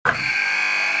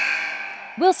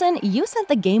Wilson, you sent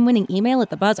the game-winning email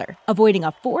at the buzzer, avoiding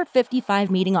a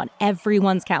 4:55 meeting on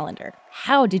everyone's calendar.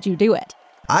 How did you do it?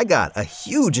 I got a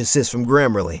huge assist from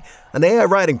Grammarly, an AI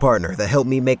writing partner that helped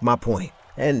me make my point.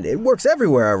 And it works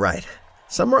everywhere I write.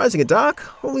 Summarizing a doc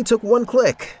only took one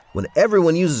click. When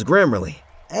everyone uses Grammarly,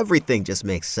 everything just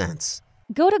makes sense.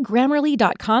 Go to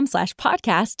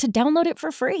Grammarly.com/podcast to download it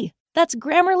for free. That's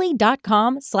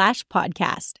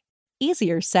Grammarly.com/podcast.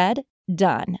 Easier said,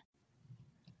 done.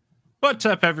 What's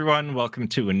up, everyone? Welcome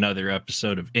to another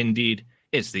episode of Indeed.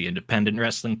 It's the Independent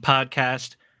Wrestling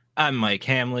Podcast. I'm Mike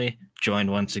Hamley, joined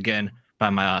once again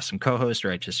by my awesome co-host,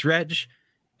 Righteous Reg.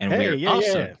 And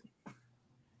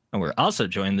we're also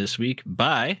joined this week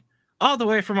by, all the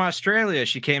way from Australia,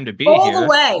 she came to be here. All the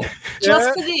way.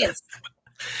 Just for this.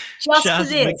 Just Shazza for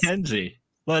this. McKenzie.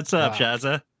 What's up,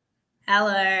 Shazza?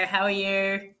 Hello, how are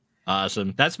you?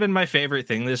 Awesome. That's been my favorite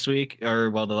thing this week, or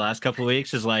the last couple of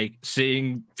weeks, is like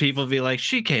seeing people be like,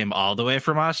 she came all the way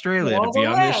from Australia to be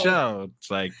on this show. It's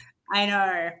like, I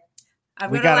know.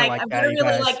 I've got to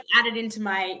really add it into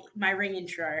my ring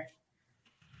intro.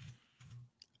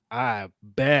 I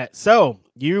bet. So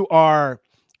you are,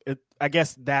 I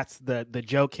guess that's the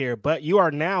joke here, but you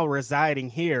are now residing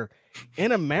here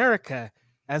in America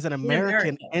as an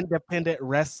American independent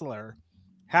wrestler.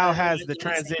 How has the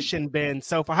transition been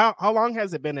so far? How long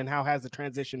has it been, and how has the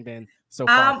transition been so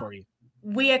far for you?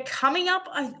 We are coming up.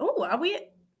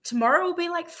 Tomorrow will be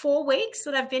like 4 weeks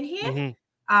that I've been here,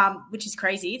 which is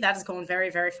crazy. That has gone very,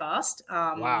 very fast.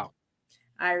 Wow.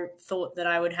 I thought that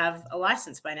I would have a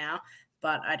license by now,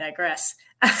 but I digress.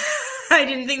 I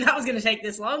didn't think that was going to take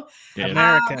this long. Yeah.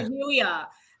 America. Here we are.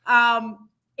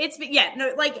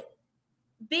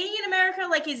 Being in America,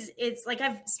 it's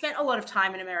I've spent a lot of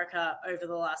time in America over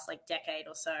the last decade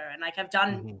or so, and I've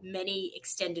done many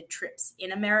extended trips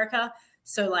in America.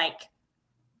 So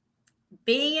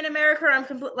being in America, I'm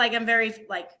very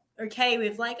okay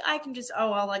with I can just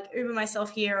I'll Uber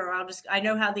myself here, or I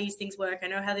know how these things work, I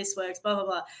know how this works, blah blah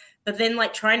blah. But then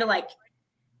trying to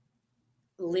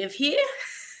live here,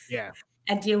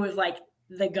 and deal with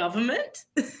the government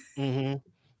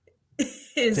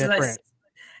is different.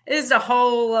 It's a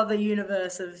whole other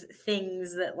universe of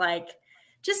things that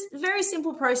just very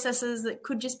simple processes that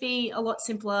could just be a lot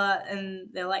simpler, and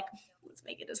they're let's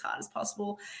make it as hard as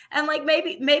possible. And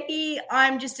maybe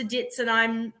I'm just a ditz and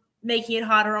I'm making it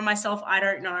harder on myself. I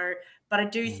don't know, but I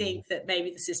do think that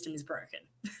maybe the system is broken.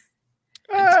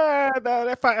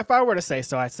 If I were to say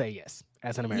so, I'd say yes,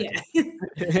 as an American.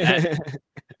 Yeah.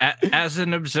 As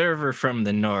an observer from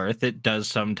the north, it does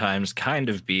sometimes kind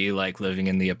of be like living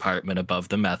in the apartment above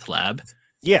the meth lab.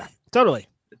 Yeah, totally.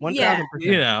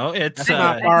 1,000%. It's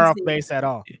not far off base at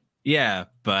all. Yeah,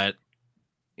 but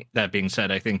that being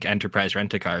said, I think Enterprise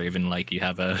Rent-A-Car, even you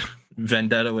have a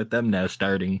vendetta with them now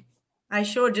starting. I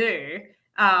sure do.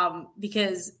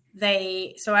 Because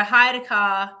I hired a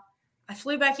car. I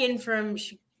flew back in from,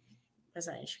 was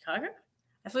that in Chicago?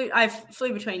 I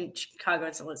flew between Chicago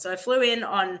and St. Louis. So I flew in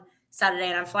on Saturday,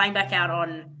 and I'm flying back out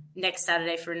on next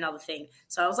Saturday for another thing.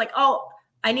 So I was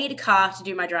I need a car to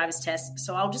do my driver's test.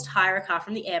 So I'll just hire a car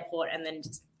from the airport, and then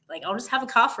I'll just have a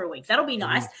car for a week. That'll be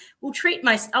nice.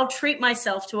 I'll treat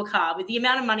myself to a car. With the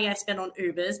amount of money I spend on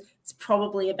Ubers, it's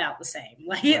probably about the same.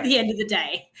 At the end of the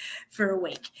day, for a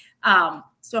week.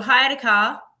 So I hired a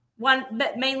car.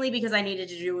 But mainly because I needed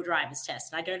to do a driver's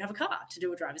test, and I don't have a car to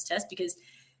do a driver's test, because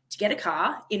to get a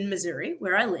car in Missouri,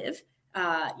 where I live,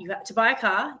 you have to buy a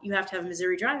car. You have to have a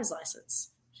Missouri driver's license.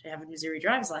 To have a Missouri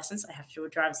driver's license, I have to do a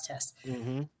driver's test.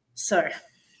 So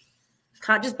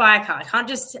can't just buy a car. I can't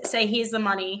just say, here's the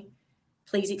money,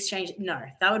 please exchange it. No,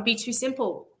 that would be too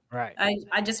simple. Right.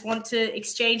 I just want to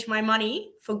exchange my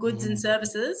money for goods and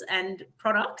services and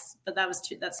products, but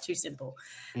that's too simple.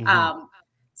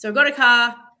 So I got a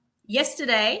car.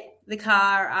 Yesterday, the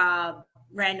car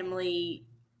randomly,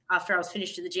 after I was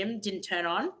finished at the gym, didn't turn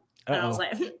on. And I was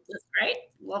like, that's great.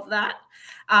 Love that.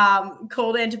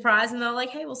 Called Enterprise, and they're like,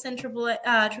 hey, we'll send AAA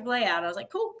out. I was like,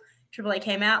 cool. AAA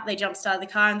came out. They jump-started the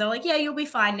car, and they're like, yeah, you'll be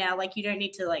fine now. You don't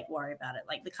need to, worry about it.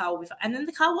 The car will be fine. And then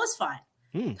the car was fine.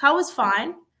 The car was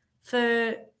fine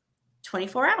for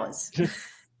 24 hours.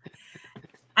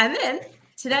 And then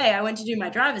today I went to do my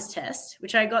driver's test,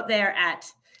 which I got there at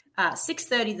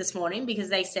 6:30 this morning, because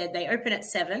they said they open at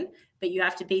 7, but you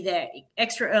have to be there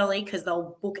extra early because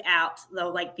they'll book out.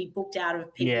 They'll be booked out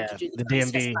of people to do the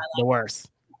DMV, test by, the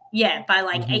worst. Yeah, by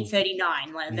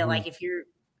 8:39. They're if you're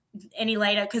any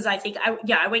later, because I think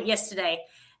I went yesterday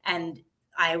and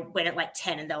I went at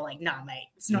 10, and they were like, nah, mate,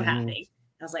 it's not happening.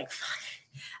 I was like,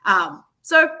 fuck.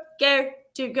 So go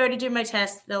to do my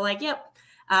test. They're like, yep,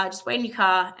 just wait in your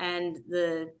car, and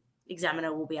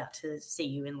examiner will be out to see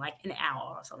you in like an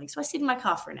hour or something. So I sit in my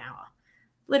car for an hour,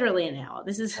 literally an hour.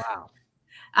 This is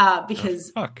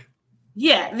because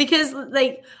because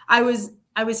like I was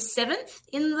 7th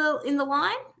in the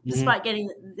line despite getting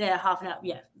there half an hour.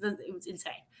 Yeah, it was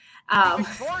insane.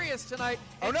 Victorious tonight.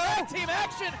 Oh no! Team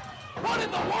action. What in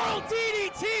the world?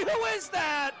 DDT. Who is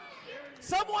that?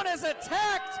 Someone has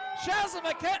attacked Shazza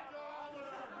McKenzie.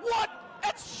 What?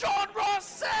 It's Sean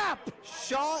Ross Sapp.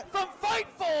 Sean from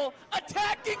Fightful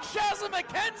attacking Shazza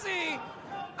McKenzie.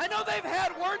 I know they've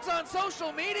had words on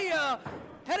social media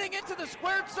heading into the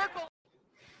squared circle.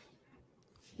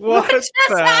 What just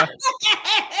happened?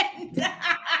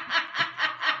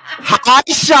 Hi,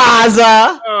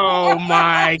 Shazza. Oh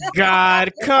my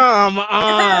God! Come on!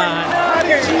 How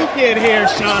did you get here,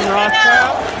 Sean Ross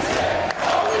Sapp?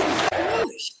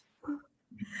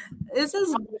 This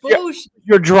is bullshit.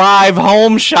 Your drive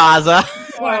home, Shazza.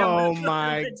 Oh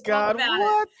my God!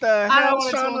 What the hell,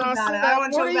 Sean Ross Sapp?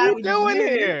 What are you doing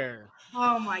here?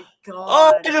 Oh my God!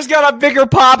 Oh, I just got a bigger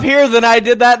pop here than I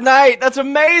did that night. That's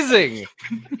amazing.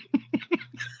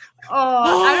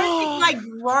 Oh, I don't think my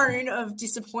groan of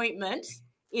disappointment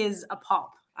is a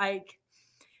pop.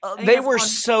 They were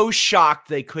so shocked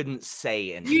they couldn't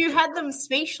say anything. You had them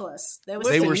speechless. They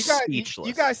were you guys, speechless.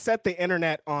 You guys set the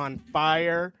internet on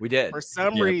fire. We did. For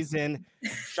some reason,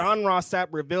 Sean Ross Sapp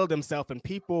revealed himself, and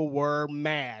people were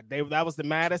mad. That was the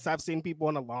maddest I've seen people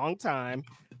in a long time.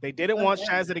 They didn't want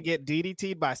Shazza to get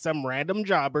DDT'd by some random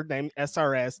jobber named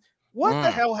SRS. What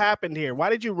the hell happened here? Why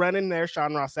did you run in there,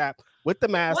 Sean Ross Sapp, with the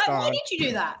mask on? Why did you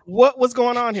do that? What was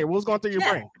going on here? What was going through your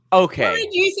brain? Okay. Why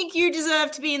did you think you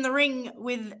deserve to be in the ring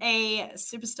with a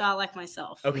superstar like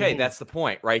myself? Okay, that's the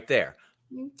point right there.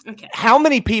 Okay. How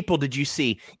many people did you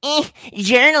see?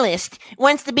 Journalist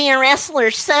wants to be a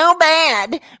wrestler so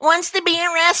bad. Wants to be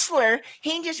a wrestler.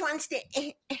 He just wants to.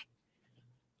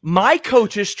 My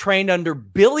coaches trained under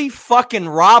Billy fucking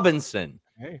Robinson.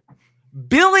 Hey.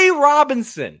 Billy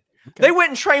Robinson. Okay. They went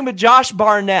and trained with Josh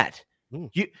Barnett.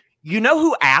 You know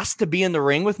who asked to be in the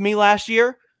ring with me last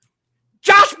year?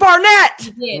 Josh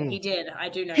Barnett. He did. I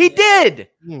do know. He did.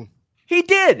 He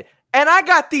did. And I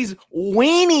got these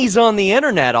weenies on the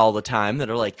internet all the time that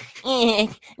are like,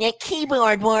 that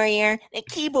keyboard warrior.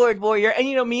 And,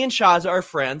 you know, me and Shazza are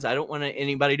friends. I don't want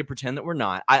anybody to pretend that we're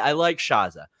not. I like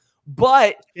Shazza.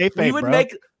 But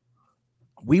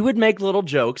we would make little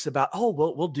jokes about,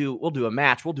 we'll do a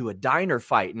match. We'll do a diner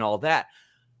fight and all that.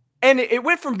 And it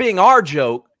went from being our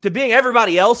joke to being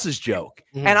everybody else's joke.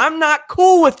 And I'm not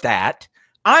cool with that.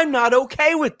 I'm not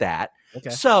okay with that.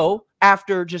 Okay. So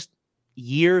after just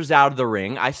years out of the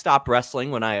ring, I stopped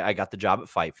wrestling when I got the job at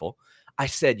Fightful. I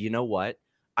said, you know what?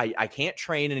 I can't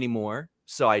train anymore,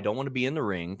 so I don't want to be in the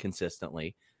ring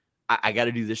consistently. I got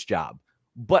to do this job.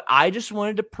 But I just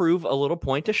wanted to prove a little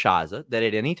point to Shazza that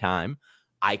at any time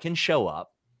I can show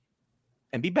up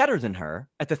and be better than her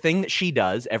at the thing that she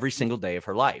does every single day of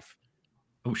her life.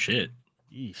 Oh, shit.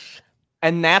 Yeesh.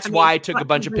 And that's why I took a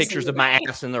bunch of pictures of my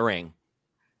ass in the ring.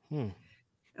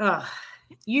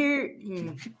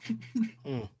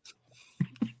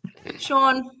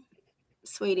 Sean,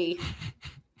 sweetie,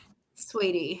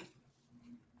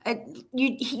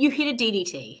 you hit a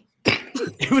DDT.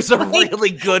 It was a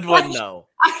really good one, though.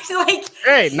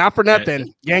 Hey, not for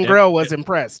nothing. Gangrel was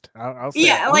impressed. I'll say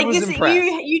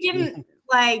you didn't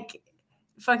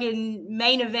fucking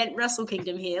main event Wrestle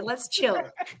Kingdom here. Let's chill.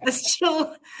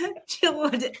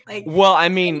 Well, I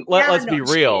mean, let's be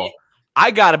real. Shit.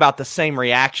 I got about the same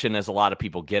reaction as a lot of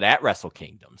people get at Wrestle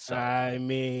Kingdom. So I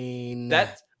mean,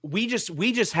 that we just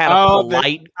had a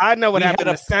polite. I know what happened.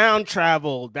 The sound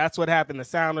traveled. That's what happened. The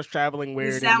sound was traveling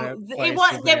weird.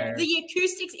 The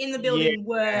acoustics in the building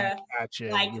were it's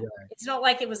not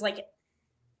like it was like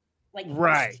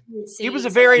right. It was a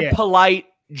very polite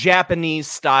Japanese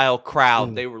style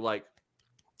crowd. They were like,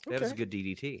 that was a good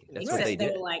DDT. That's what they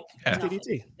did. Were like,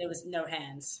 DDT. There was no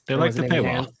hands. They like to pay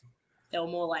well. They were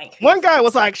more like, one guy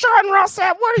was like, Sean Ross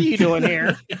Sapp, what are you doing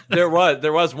here? there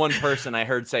was one person I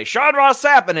heard say Sean Ross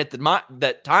Sapp, and at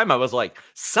that time I was like,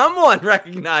 someone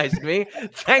recognized me.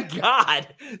 Thank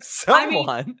God, someone.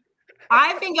 I mean,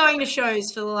 I've been going to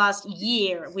shows for the last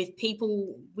year with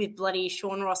people with bloody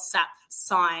Sean Ross Sapp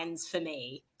signs for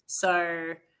me.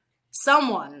 So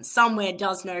someone somewhere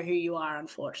does know who you are,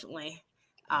 unfortunately.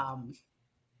 And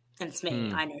it's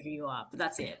me. I know who you are, but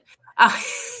that's it.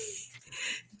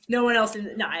 No one else it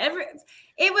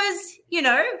was,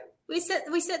 we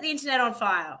set the internet on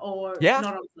fire not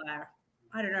on fire.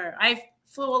 I don't know. I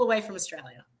flew all the way from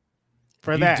Australia.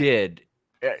 You did.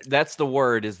 That's the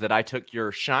word, is that I took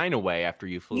your shine away after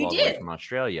you flew all the way from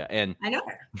Australia. And I know.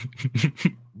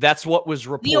 That's what was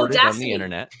reported on the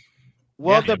internet.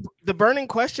 Well, the burning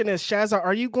question is, Shazza,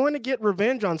 are you going to get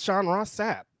revenge on Sean Ross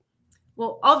Sapp?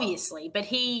 Well, obviously, but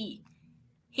he's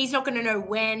not going to know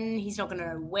when. He's not going to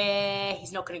know where.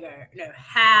 He's not going to know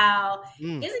how.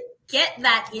 He doesn't get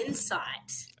that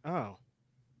insight. Oh.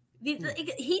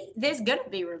 There's going to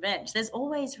be revenge. There's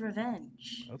always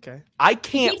revenge. Okay. I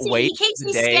can't wait. He keeps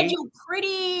his schedule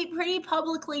pretty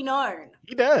publicly known.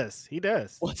 He does.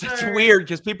 Well, it's weird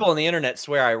because people on the internet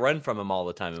swear I run from him all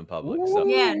the time in public. So.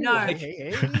 Yeah, no.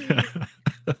 Hey.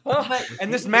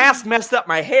 And this mask messed up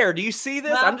my hair. Do you see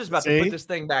this? Well, I'm just about to put this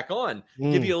thing back on.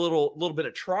 Give you a little bit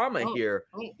of trauma here.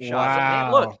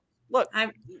 Wow. Man, look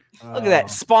at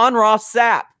that. Spawn Ross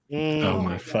Sapp. Oh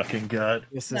my fucking god!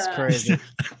 This is crazy,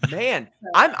 man.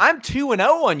 I'm 2-0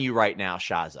 on you right now,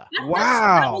 Shazza.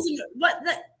 Wow.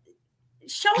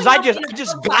 Because I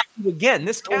just got you again.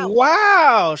 This counts.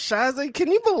 Wow, Shazza, can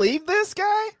you believe this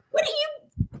guy?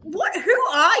 Who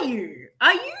are you?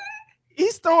 Are you?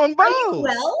 He's throwing bows.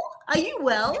 Are you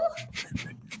well?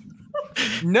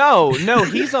 No,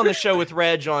 he's on the show with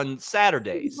Reg on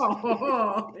Saturdays.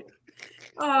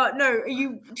 No, are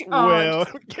you? Well,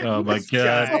 oh my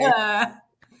god!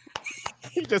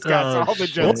 He just got all the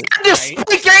jokes. Just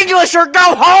speak English or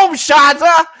go home,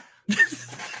 Shazza.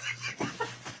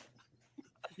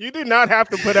 You do not have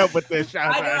to put up with this,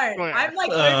 Shazza. I know. I'm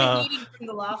like overheating from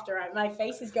the laughter. My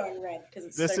face is going red because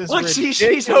it's this so is look.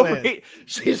 She's overheating.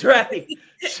 She's ready.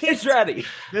 She's ready.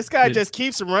 This guy just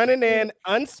keeps running in,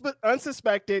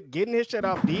 unsuspected, getting his shit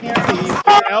off, beating his knees,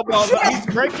 elbows. He's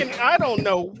breaking. I don't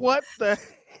know what the.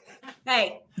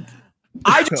 Hey,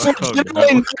 I just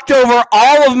legitimately knocked over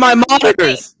all of my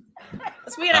monitors. That's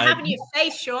what's gonna happen to your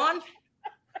face, Sean.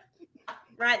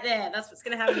 Right there. That's what's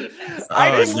going to happen to your face.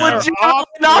 I just legitimately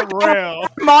knocked over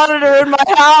the monitor in my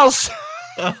house.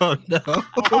 Oh, no.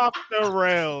 Off the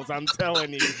rails, I'm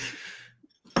telling you.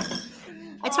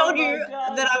 I told you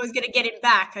that I was going to get him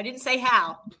back. I didn't say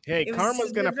how. Hey,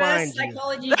 karma's going to find you.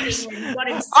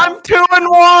 I'm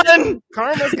 2-1.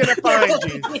 Karma's going to find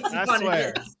you. I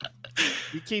swear.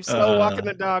 You keep slow walking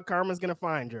the dog, karma's going to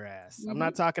find your ass. I'm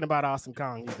not talking about Awesome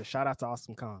Kong either. Shout out to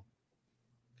Awesome Kong.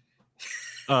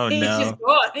 Oh, He's no. just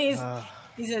bored. He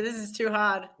said, this is too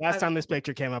hard. Last time this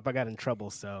picture came up, I got in trouble.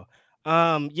 So,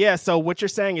 so what you're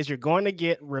saying is you're going to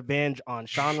get revenge on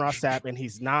Sean Ross Sapp, and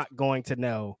he's not going to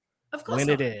know when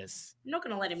it is. I'm not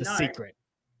going to let him know. Secret.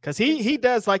 Because he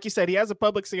does, like you said, he has a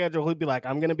public schedule. He'll be like,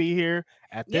 I'm going to be here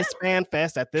at this fan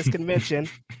fest, at this convention.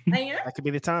 That could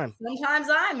be the time. Sometimes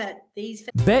I'm at these.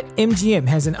 BetMGM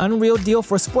has an unreal deal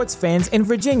for sports fans in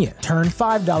Virginia. Turn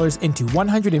 $5 into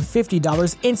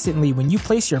 $150 instantly when you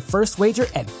place your first wager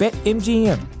at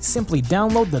BetMGM. Simply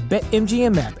download the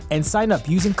BetMGM app and sign up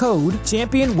using code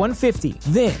Champion150.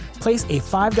 Then place a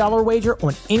 $5 wager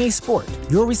on any sport.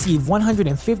 You'll receive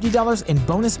 $150 in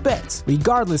bonus bets,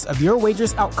 regardless of your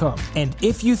wager's outcome. And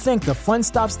if you think the fun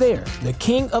stops there, the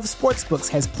king of sportsbooks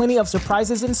has plenty of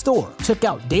surprises in store. Check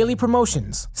out daily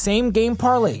promotions, same game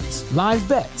parlays, live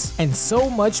bets, and so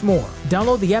much more.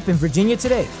 Download the app in Virginia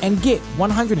today and get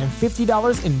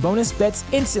 $150 in bonus bets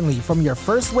instantly from your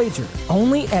first wager.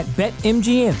 Only at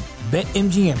BetMGM.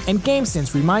 BetMGM and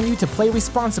GameSense remind you to play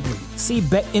responsibly. See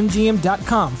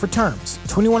BetMGM.com for terms.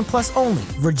 21 plus only.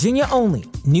 Virginia only.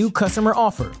 New customer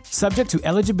offer. Subject to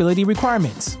eligibility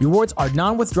requirements. Rewards are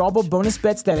non-withdrawable bonus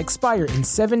bets that expire in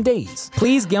 7 days.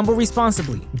 Please gamble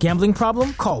responsibly. Gambling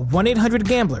problem? Call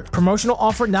 1-800-GAMBLER. Promotional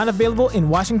offer not available in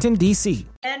Washington, D.C.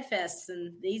 Fan fests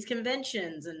and these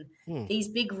conventions and these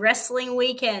big wrestling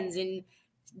weekends in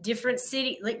different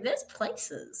cities. Like, there's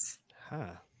places.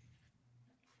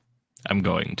 I'm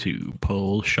going to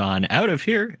pull Sean out of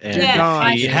here, and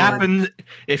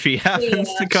if he happens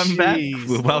to come back,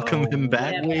 we'll welcome him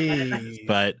back.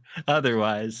 But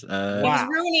otherwise, he's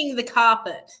ruining the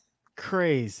carpet.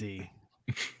 Crazy.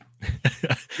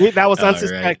 That was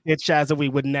unsuspected, right. Shazza. We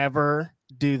would never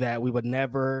do that. We would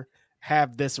never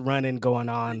have this running going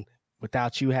on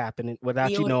without you happening,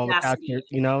 without you knowing, without you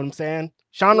know what I'm saying?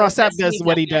 Sean Ross Sapp does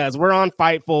what he does. We're on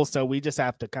Fightful, so we just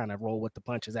have to kind of roll with the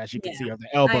punches, as you can see, or the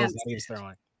elbows that he's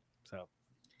throwing. So,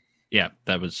 yeah,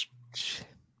 that was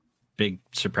big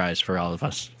surprise for all of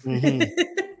us. Mm-hmm.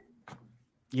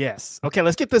 Yes. Okay,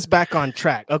 let's get this back on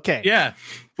track. Okay. Yeah.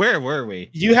 Where were we?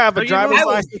 You have a driver's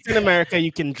license in America.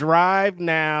 You can drive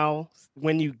now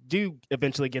when you do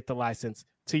eventually get the license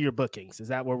to your bookings. Is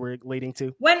that what we're leading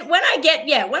to? When I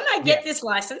get this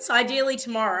license, ideally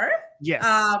tomorrow. Yes.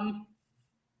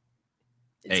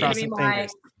 It's going to be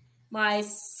my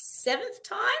 7th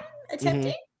time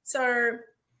attempting. So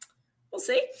we'll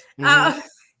see.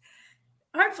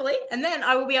 hopefully. And then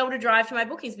I will be able to drive to my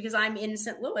bookings because I'm in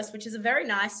St. Louis, which is a very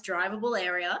nice drivable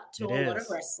area to a lot of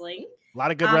wrestling. A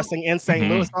lot of good wrestling in St.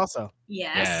 Louis also.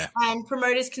 Yes. Yeah. And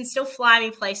promoters can still fly me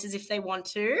places if they want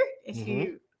to. If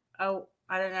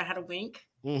I don't know how to wink.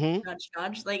 Nudge,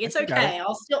 nudge. Like, it's okay.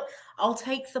 I'll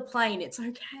take the plane. It's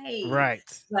okay. Right.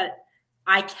 But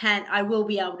I will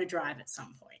be able to drive at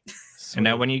some point. And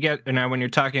now when you're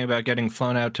talking about getting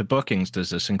flown out to bookings, does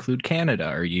this include Canada?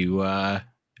 Are you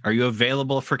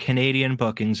available for Canadian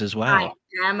bookings as well?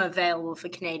 I am available for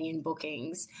Canadian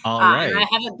bookings. All right. And I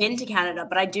haven't been to Canada,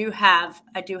 but I do have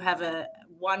a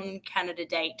one Canada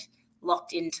date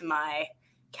locked into my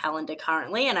calendar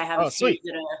currently, and I have a few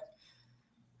that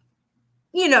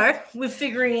are, we're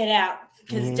figuring it out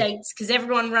because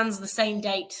everyone runs the same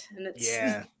date, and it's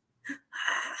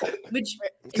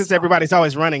because everybody's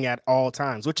always running at all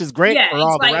times, which is great for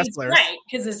all the wrestlers. It's great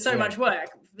because there's so much work,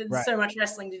 there's so much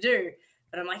wrestling to do.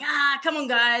 But I'm like, come on,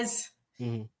 guys.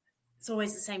 It's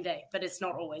always the same day, but it's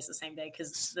not always the same day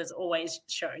because there's always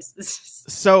shows.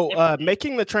 So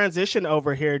making the transition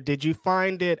over here, did you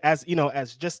find it as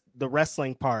just the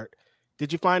wrestling part?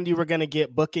 Did you find you were going to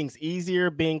get bookings easier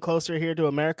being closer here to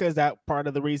America? Is that part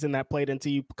of the reason that played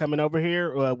into you coming over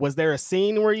here? Was there a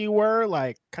scene where you were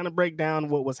kind of break down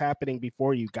what was happening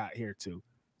before you got here too?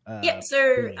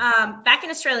 Back in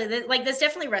Australia, there's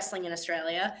definitely wrestling in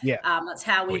Australia. That's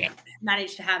how we've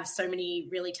managed to have so many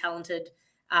really talented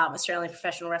Australian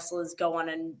professional wrestlers go on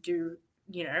and do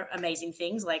amazing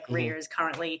things. Like Rhea is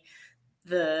currently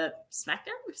the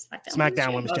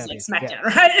SmackDown Women's Champion. SmackDown,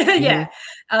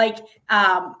 right?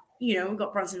 We've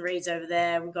got Bronson Reed's over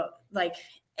there. We've got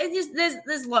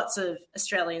there's lots of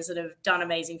Australians that have done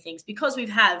amazing things because we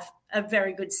have a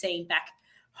very good scene back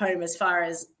home as far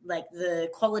as the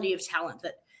quality of talent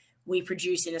that we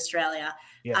produce in Australia.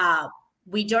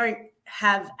 We don't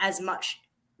have as much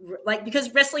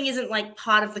because wrestling isn't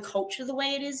part of the culture the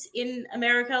way it is in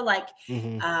America.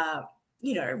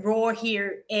 Raw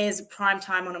here airs prime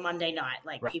time on a Monday night.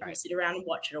 People sit around and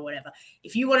watch it or whatever.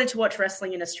 If you wanted to watch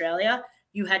wrestling in Australia,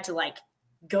 you had to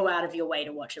go out of your way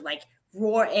to watch it.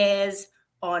 Raw airs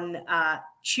on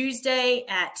Tuesday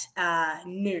at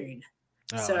noon.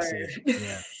 So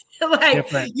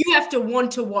you have to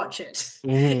want to watch it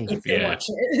if you watch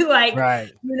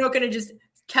it. You're not going to just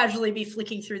casually be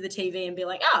flicking through the TV and be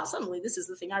like, suddenly this is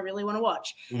the thing I really want to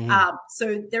watch.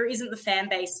 So there isn't the fan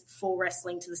base for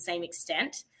wrestling to the same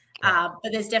extent,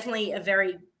 but there's definitely a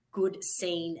very good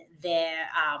scene there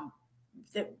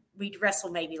that we'd wrestle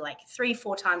maybe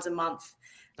 3-4 times a month,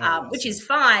 which is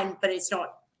fine, but it's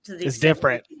not to the extent. It's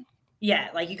different.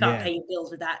 You can't pay your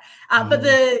bills with that. But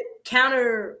the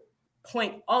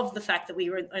counterpoint of the fact that we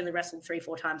were only wrestled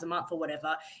 3-4 times a month or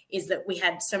whatever is that we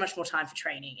had so much more time for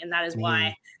training. And that is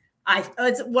why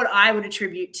it's what I would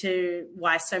attribute to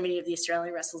why so many of the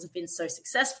Australian wrestlers have been so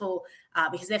successful,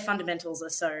 because their fundamentals are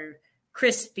so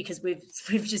crisp, because we've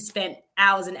just spent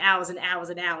hours and hours and hours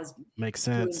and hours makes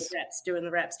sense doing the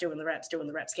reps,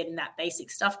 getting that basic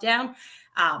stuff down.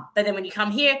 But then when you come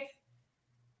here,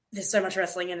 there's so much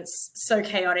wrestling and it's so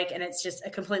chaotic and it's just a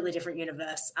completely different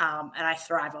universe. And I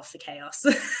thrive off the chaos.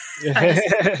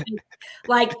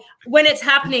 When it's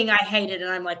happening, I hate it.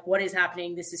 And I'm like, what is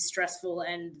happening? This is stressful.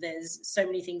 And there's so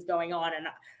many things going on and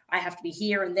I have to be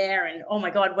here and there. And oh my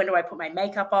God, when do I put my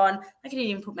makeup on? I couldn't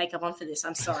even put makeup on for this.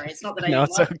 I'm sorry. It's not that I No,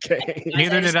 it's okay.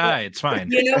 Neither did I. It's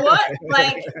fine. You know what?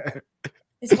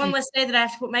 It's one less day that I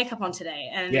have to put makeup on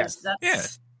today. And that's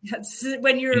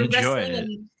when you're wrestling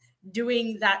and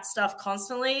doing that stuff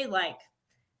constantly,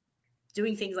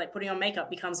 doing things like putting on makeup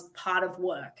becomes part of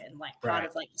work and part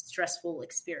of a stressful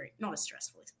experience. It's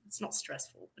not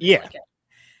stressful. But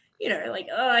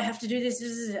I have to do this.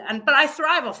 But I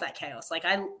thrive off that chaos.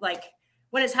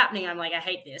 When it's happening, I'm like, I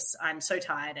hate this. I'm so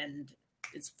tired and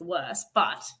it's the worst.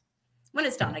 But when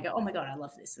it's done, I go, oh my God, I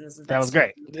love this. And this is that was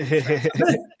great.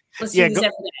 Let's do this every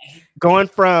day. Going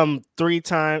from 3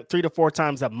 to 4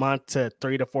 times a month to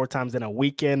 3 to 4 times in a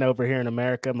weekend over here in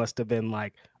America must have been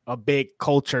a big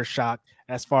culture shock.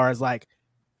 As far as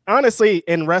honestly,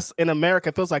 in America,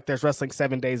 it feels like there's wrestling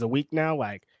 7 days a week now.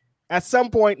 At some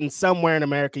point and somewhere in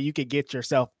America, you could get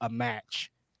yourself a match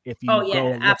if you. Oh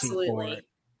yeah, absolutely.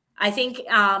 I think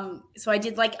so. I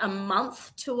did a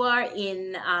month tour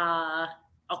in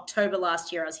October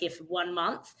last year. I was here for 1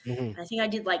 month. I think I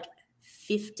did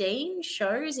 15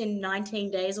 shows in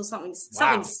 19 days or something.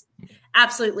 Wow. Something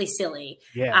absolutely silly.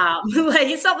 Yeah.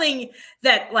 It's something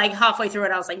that halfway through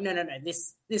it, I was like, no,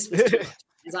 this was too much.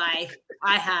 Because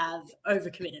I have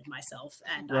overcommitted myself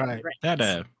and I regret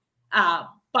this.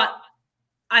 But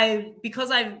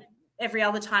because every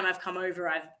other time I've come over,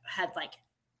 I've had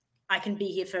I can be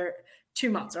here for 2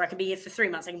 months, or I can be here for 3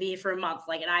 months. I can be here for a month.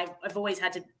 Like, and I've always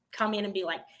had to come in and be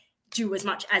like, do as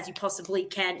much as you possibly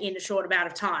can in a short amount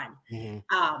of time.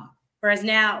 Whereas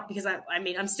now, because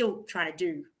I'm still trying to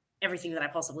do everything that I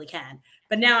possibly can,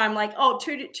 but now I'm like, oh,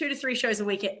 two to three shows a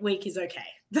week is okay.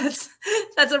 That's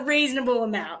a reasonable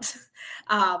amount.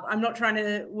 I'm not trying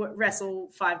to wrestle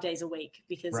 5 days a week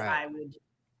because I would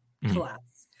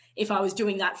collapse if I was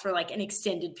doing that for like an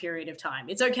extended period of time.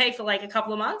 It's okay for like a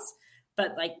couple of months,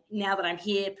 but like now that I'm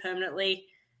here permanently,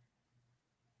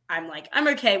 I'm like, I'm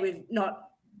okay with not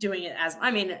doing it as,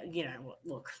 I mean, you know,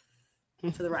 look,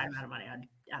 for the right amount of money, I'd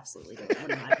absolutely do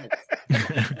it.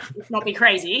 Let's not be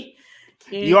crazy.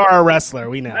 You are a wrestler,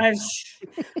 we know. I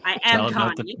am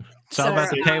Kanye. It's all about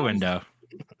the pay window.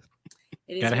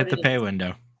 Gotta hit the pay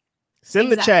window.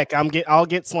 Send the check. I'll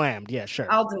get slammed. Yeah,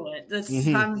 sure. I'll do it.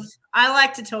 I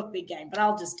like to talk big game, but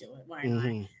I'll just do it. Why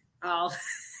not?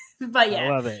 But yeah, I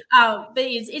love it. But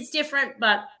it's different.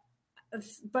 But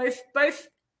both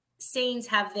scenes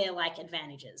have their like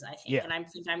advantages, I think, and I'm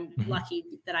lucky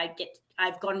that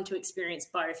I've gotten to experience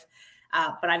both.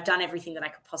 But I've done everything that I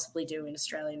could possibly do in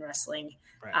Australian wrestling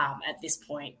at this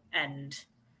point, and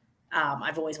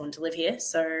I've always wanted to live here.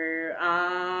 So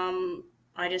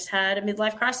I just had a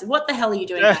midlife crisis. What the hell are you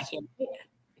doing back here?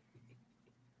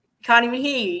 Can't even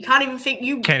hear you. You can't even think.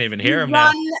 You can't even hear him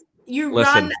now. You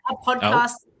run a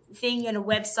podcast thing and a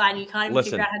website, and you can't even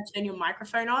figure out how to turn your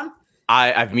microphone on.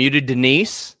 I've muted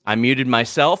Denise. I muted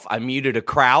myself. I muted a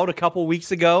crowd a couple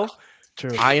weeks ago.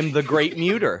 True. I am the great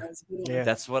muter.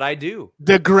 That's what I do.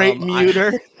 The great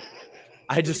muter.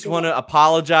 I just want to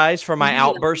apologize for my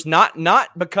outburst, not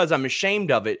because I'm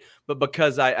ashamed of it, but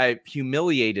because I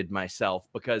humiliated myself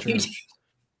because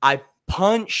I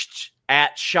punched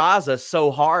at Shazza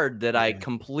so hard that I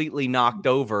completely knocked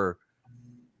over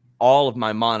all of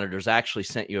my monitors. I actually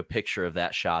sent you a picture of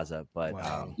that, Shazza. But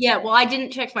well, I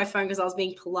didn't check my phone because I was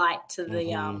being polite to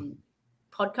the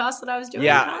podcast that I was doing.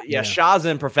 Yeah. Shazza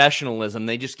and professionalism,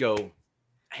 they just go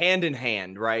hand in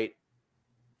hand, right?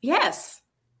 Yes.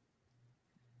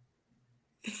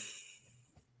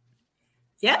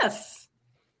 Yes.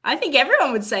 I think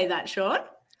everyone would say that, Sean.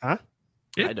 Huh?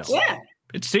 I don't. Yeah.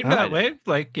 It seemed that way.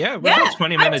 Like, we're about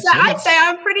 20 minutes in. I'd say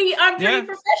I'm pretty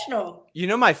professional. You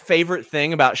know my favorite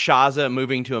thing about Shazza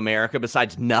moving to America,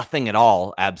 besides nothing at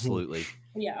all, absolutely,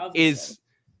 is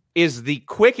the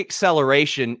quick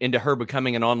acceleration into her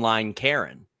becoming an online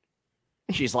Karen.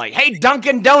 She's like, "Hey,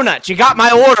 Dunkin' Donuts, you got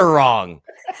my order wrong."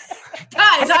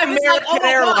 Guys, I was like, oh my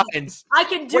Airlines. God, I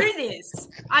can do this.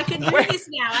 I can do this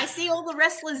now. I see all the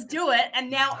wrestlers do it,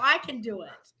 and now I can do it.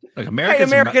 Like Hey,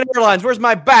 American Airlines, where's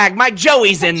my bag? My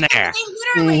Joey's in there.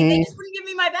 They just wouldn't give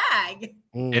me my bag.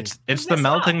 It's the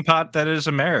melting pot that is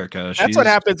America. That's what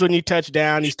happens when you touch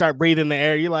down. You start breathing the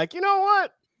air. You're like, you know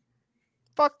what?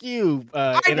 Fuck you.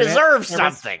 I deserve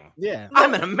something. Yeah.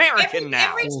 I'm an American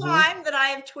now. Every time that I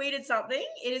have tweeted something,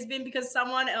 it has been because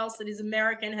someone else that is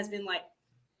American has been like,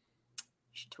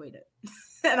 you should tweet it.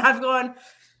 And I've gone,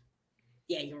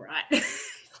 yeah, you're right.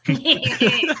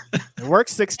 It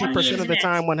works 60% of the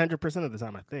time, 100% of the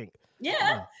time, I think.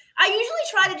 Yeah. I usually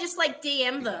try to just like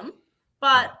DM them,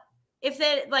 but if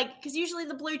they're like, because usually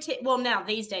the blue tick, well, now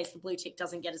these days the blue tick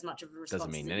doesn't get as much of a response.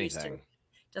 Doesn't mean anything.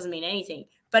 Doesn't mean anything.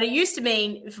 But it used to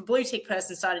mean if a blue tick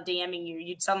person started DMing you,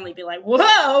 you'd suddenly be like,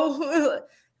 whoa,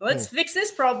 let's fix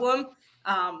this problem.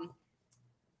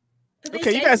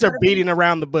 Okay, you guys are beating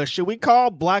around the bush. Should we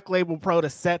call Black Label Pro to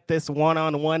set this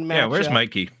one-on-one match? Yeah, where's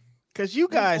Mikey? Because you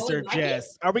guys are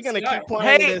just. Are we going to keep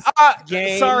playing this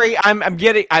game? Sorry, I'm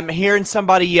hearing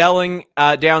somebody yelling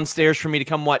downstairs for me to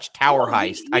come watch Tower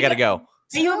Heist. I gotta go.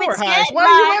 Tower Heist? Why are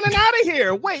you running out of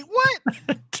here? Wait, what?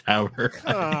 Tower.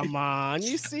 Come on,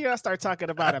 you see, I start talking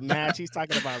about a match. He's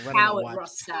talking about running a watch.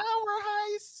 Tower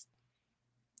Heist.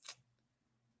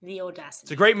 The audacity.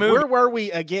 It's a great movie. Where were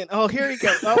we again? Oh, here he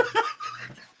goes. Oh.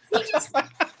 He just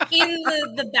in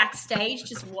the backstage,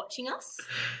 just watching us.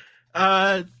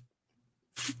 At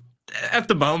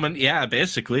the moment, yeah,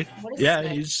 basically, yeah,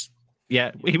 he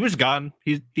was gone.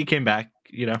 He came back.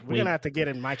 You know, we're gonna have to get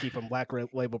in Mikey from Black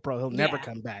Label Pro. He'll never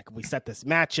come back. We set this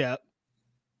match up.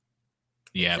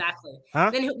 Yeah, exactly.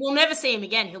 Huh? Then we'll never see him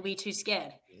again. He'll be too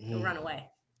scared. He'll run away.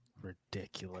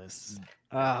 Ridiculous.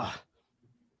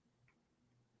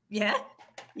 Yeah,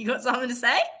 you got something to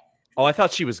say? Oh, I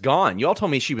thought she was gone. You all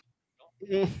told me she was.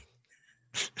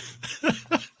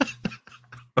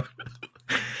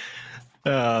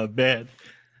 Oh man,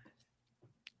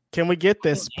 can we get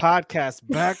this podcast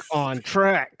back on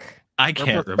track? I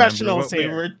can't remember what we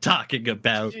were talking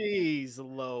about. Jeez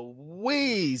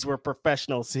Louise, we're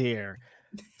professionals here.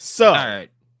 So, all right,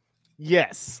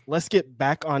 yes, let's get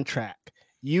back on track.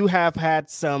 you have had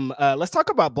some, let's talk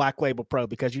about Black Label Pro,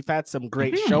 because you've had some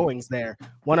great showings there.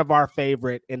 One of our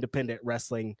favorite independent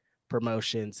wrestling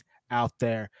promotions out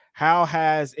there. How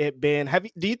has it been?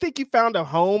 Do you think you found a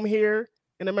home here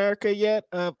in America yet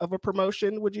of a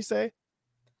promotion, would you say?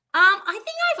 I think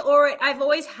I've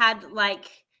always had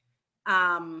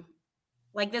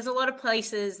there's a lot of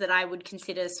places that I would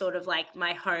consider sort of like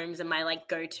my homes and my like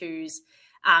go-tos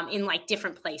in like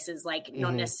different places, like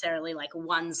not necessarily like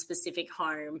one specific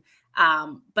home.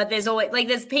 But there's always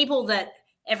there's people that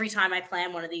every time I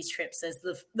plan one of these trips, there's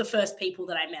the first people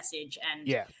that I message, and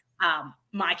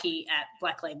Mikey at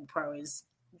Black Label Pro is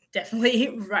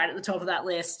definitely right at the top of that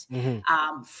list.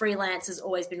 Freelance has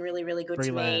always been really, really good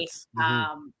to me.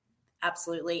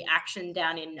 Absolutely. Action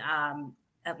down in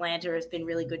Atlanta has been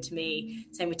really good to me.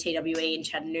 Same with TWE in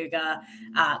Chattanooga.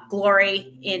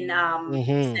 Glory in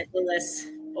St. Louis,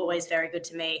 always very good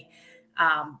to me.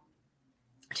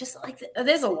 Just like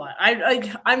there's a lot. I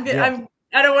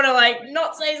don't want to like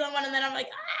not say someone and then I'm like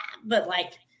but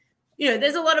like, you know,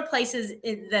 there's a lot of places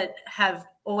that have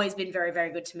always been very,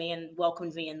 very good to me and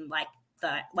welcomed me and like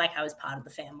I was part of the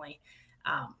family.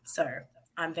 So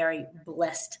I'm very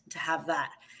blessed to have that.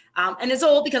 And it's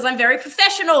all because I'm very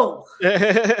professional.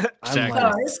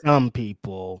 Unlike some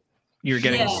people. You're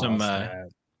getting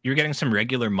you're getting some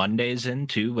regular Mondays in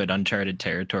too, at uncharted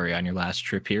territory on your last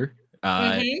trip here.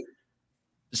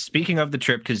 Speaking of the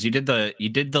trip, because you did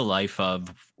the life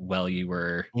of while you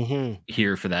were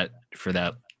here for that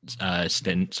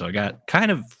stint. So I got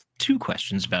kind of two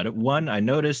questions about it. One, I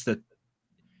noticed that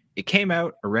it came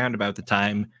out around about the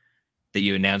time that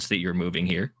you announced that you're moving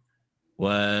here.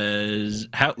 Was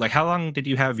how long did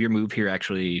you have your move here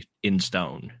actually in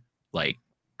stone? Like,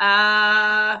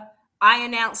 I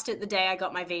announced it the day I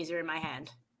got my visa in my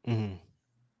hand.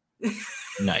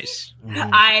 Nice.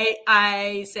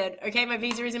 I said, okay, my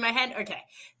visa is in my hand. Okay.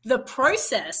 The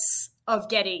process of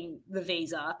getting the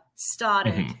visa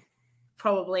started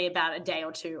probably about a day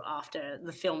or two after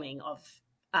the filming of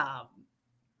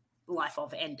Life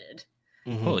of ended.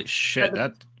 Holy shit.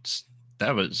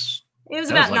 That was... It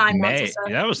was about 9 months or so.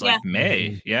 That was like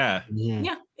May. Yeah.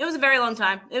 Yeah. It was a very long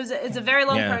time. It's a very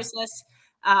long process.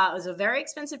 It was a very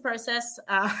expensive process.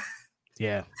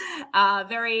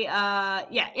 Very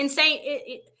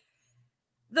insane.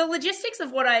 The logistics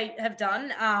of what I have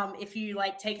done, if you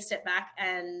like take a step back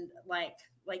and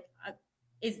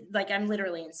is like I'm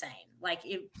literally insane. Like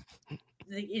it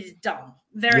is dumb.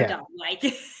 Very dumb. Like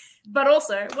but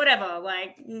also whatever,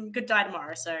 like could die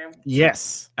tomorrow. So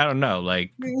yes, I don't know.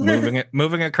 Like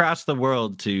moving across the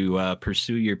world to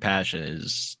pursue your passion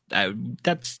is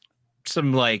that's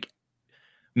some like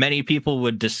many people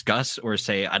would discuss or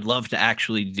say I'd love to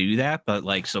actually do that, but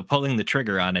like so pulling the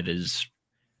trigger on it is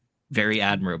very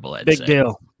admirable. I'd say.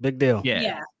 Big deal.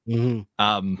 Yeah.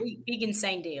 Big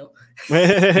insane deal.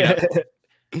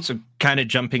 So kind of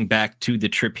jumping back to the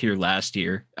trip here last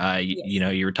year, you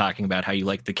know, you were talking about how you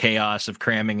like the chaos of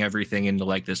cramming everything into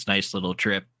like this nice little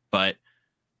trip, but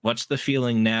what's the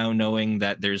feeling now knowing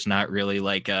that there's not really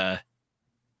like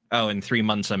in 3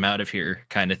 months I'm out of here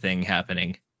kind of thing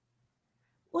happening?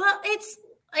 Well, it's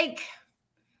like,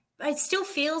 it still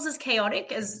feels as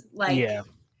chaotic as like,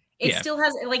 it still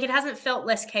has, like, it hasn't felt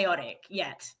less chaotic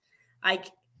yet.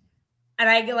 And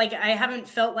I haven't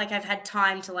felt like I've had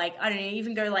time to like, I don't know,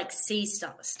 even go like see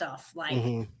stuff.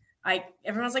 Like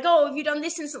everyone's like, oh, have you done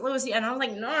this in St. Louis? And I'm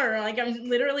like, no, like I'm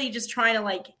literally just trying to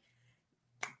like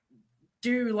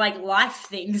do like life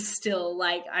things still.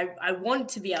 Like I want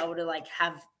to be able to like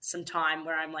have some time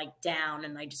where I'm like down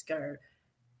and I just go,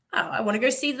 oh, I want to go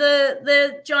see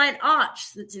the giant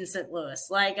arch that's in St. Louis.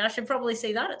 Like I should probably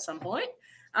see that at some point.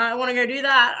 I want to go do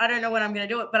that. I don't know when I'm going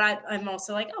to do it, but I'm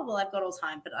also like, oh, well, I've got all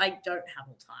time, but I don't have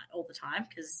all the time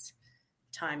because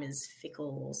time is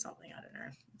fickle or something. I don't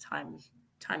know.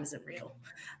 Time isn't real.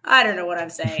 I don't know what I'm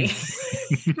saying,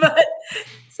 but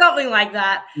something like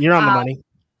that. You're on the money.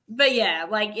 But yeah,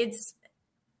 like it's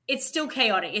still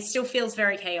chaotic. It still feels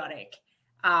very chaotic.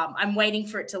 I'm waiting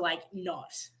for it to like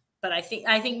not, but I think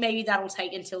maybe that'll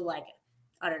take until like,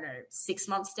 I don't know, 6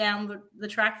 months down the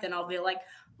track. Then I'll be like,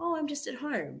 oh, I'm just at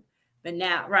home. But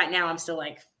right now I'm still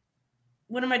like,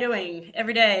 what am I doing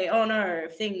every day? Oh no,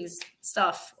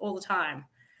 stuff all the time.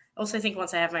 I also think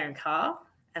once I have my own car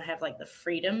and have like the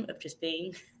freedom of just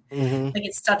being like,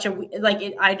 it's such a, like,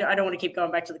 I don't want to keep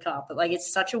going back to the car, but like,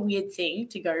 it's such a weird thing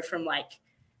to go from like,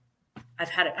 I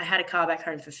had a car back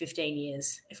home for 15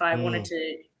 years. If I wanted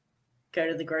to go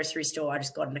to the grocery store, I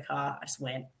just got in the car. I just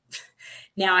went.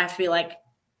 Now I have to be like,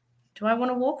 do I want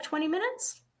to walk 20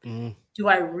 minutes? Do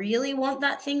I really want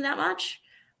that thing that much?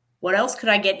 what else could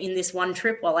I get in this one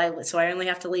trip so I only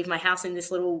have to leave my house in this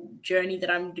little journey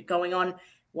that I'm going on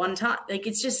one time. Like,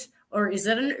 it's just, or is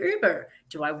it an Uber?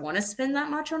 Do I want to spend that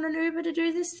much on an Uber to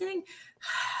do this thing?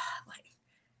 Like,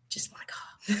 just want a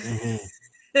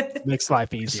car. Makes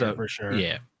life easier for sure.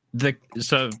 Yeah. The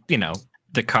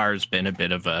car's been a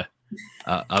bit of a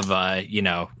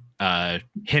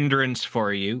hindrance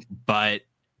for you, but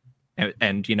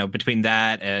and between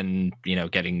that and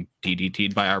getting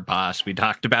DDT'd by our boss, we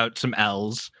talked about some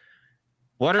L's.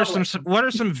 What are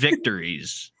some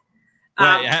victories?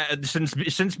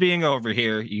 Since being over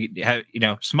here, you have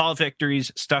small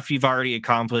victories, stuff you've already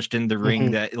accomplished in the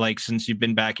ring that since you've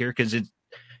been back here, because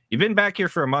you've been back here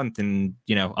for a month and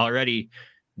already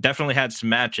definitely had some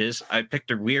matches. I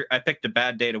picked a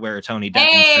bad day to wear a Tony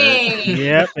Deppen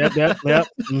shirt. Yep.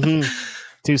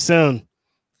 Too soon.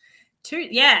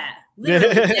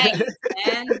 Literally days,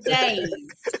 man, days.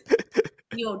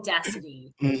 The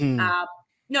audacity.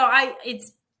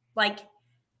 It's like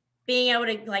being able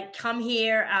to come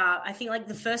here. I think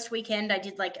the first weekend I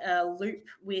did a loop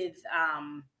with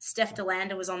Steph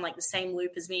DeLanda was on the same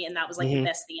loop as me, and that was the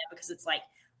best thing ever because it's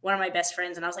one of my best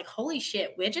friends, and I was like, holy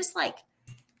shit, we're just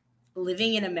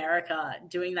living in America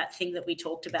doing that thing that we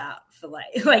talked about for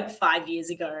 5 years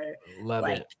ago. Love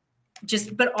it.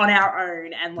 Just but on our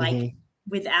own and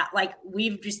without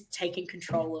we've just taken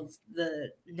control of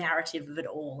the narrative of it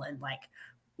all, and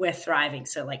we're thriving,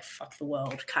 so fuck the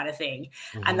world kind of thing.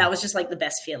 And that was just the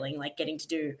best feeling, getting to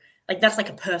do that's a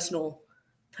personal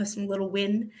little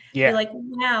win. You're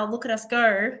wow, look at us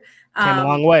go. Came a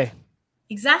long way.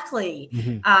 Exactly.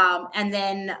 And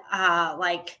then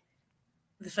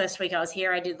the first week I was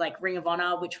here, I did Ring of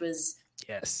Honor, which was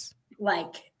it's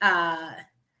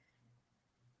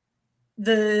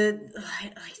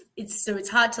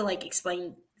hard to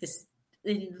explain this.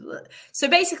 So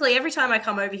basically, every time I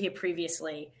come over here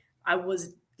previously, I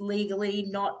was legally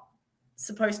not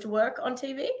supposed to work on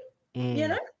TV.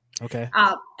 Okay.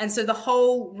 And so the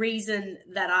whole reason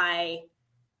that I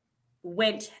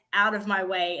went out of my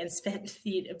way and spent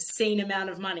the obscene amount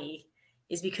of money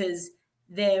is because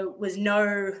there was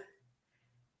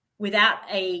without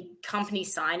a company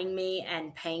signing me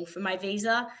and paying for my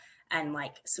visa and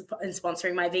and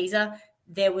sponsoring my visa,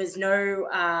 there was no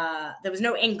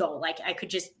end goal. I could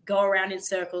just go around in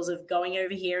circles of going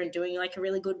over here and doing a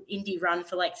really good indie run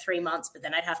for 3 months, but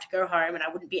then I'd have to go home and I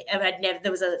wouldn't be.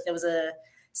 There was a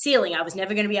ceiling. I was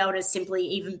never going to be able to simply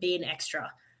even be an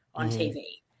extra on TV,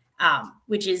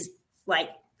 which is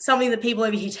something that people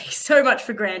over here take so much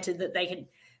for granted that they can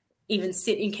even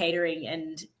sit in catering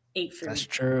and eat food. That's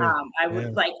true. I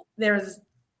would there's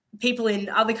people in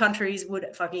other countries would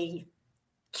fucking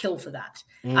kill for that.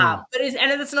 But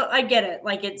it's not, I get it.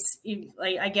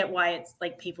 I get why it's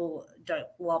people don't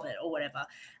love it or whatever.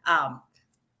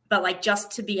 But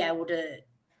just to be able to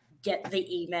get the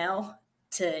email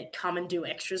to come and do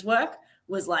extras work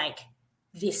was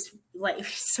this,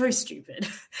 so stupid.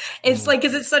 It's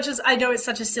cause it's I know it's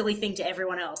such a silly thing to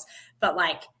everyone else, but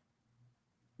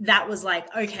that was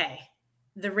okay,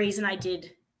 the reason I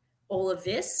did all of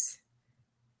this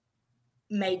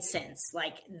made sense.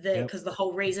 Because the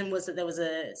whole reason was that there was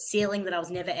a ceiling that I was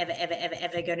never, ever, ever, ever,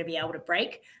 ever going to be able to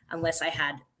break unless I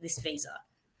had this visa.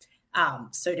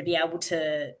 So to be able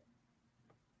to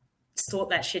sort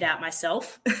that shit out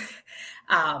myself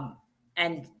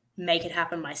and make it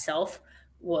happen myself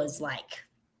was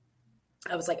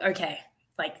I was okay,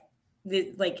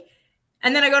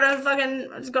 and then I got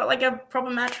a proper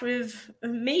match with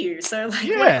Miyu. So I was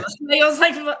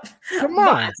come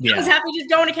on. I was happy just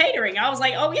going to catering. I was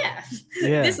oh yeah,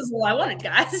 this is all I wanted,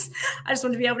 guys. I just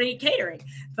wanted to be able to eat catering.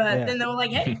 But then they were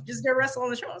hey, just go wrestle on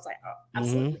the show. I was oh,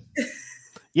 absolutely.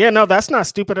 Yeah, no, that's not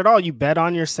stupid at all. You bet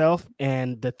on yourself,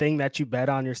 and the thing that you bet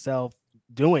on yourself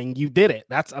doing, you did it.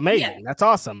 That's amazing. Yeah. That's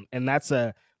awesome. And that's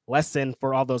a lesson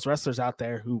for all those wrestlers out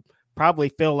there who probably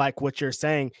feel like what you're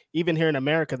saying. Even here in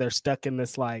America, they're stuck in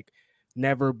this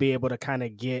never be able to kind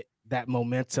of get that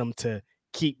momentum to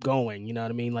keep going. You know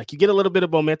what I mean? You get a little bit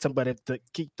of momentum, but to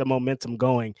keep the momentum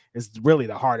going is really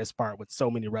the hardest part with so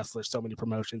many wrestlers, so many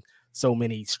promotions, so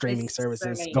many streaming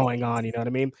services going on. You know what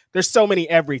I mean? There's so many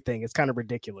everything. It's kind of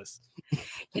ridiculous.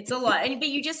 It's a lot. But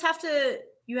you just have to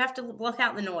block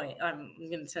out the noise. I'm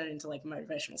going to turn it into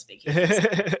motivational speaking.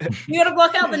 You got to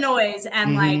block out the noise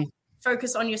and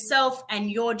focus on yourself and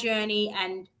your journey,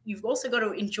 and you've also got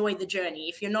to enjoy the journey.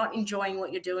 If you're not enjoying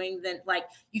what you're doing, then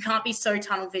you can't be so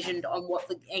tunnel visioned on what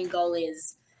the end goal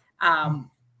is. The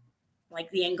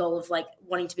end goal of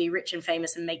wanting to be rich and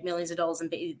famous and make millions of dollars and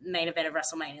be the main event of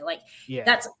WrestleMania.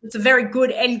 It's a very good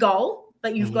end goal,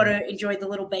 but you've got to enjoy the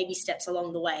little baby steps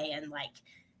along the way and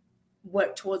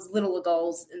work towards little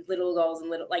goals and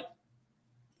little, like,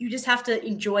 you just have to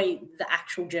enjoy the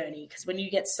actual journey. Because when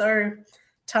you get so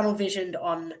tunnel visioned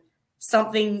on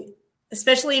something,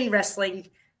 especially in wrestling,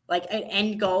 like an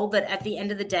end goal, that at the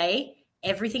end of the day,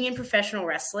 everything in professional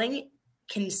wrestling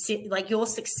can sit, like, your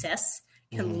success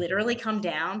can literally come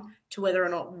down to whether or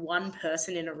not one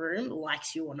person in a room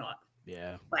likes you or not.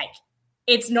 Yeah. Like,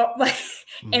 it's not like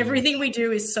everything we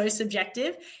do is so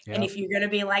subjective. Yep. And if you're going to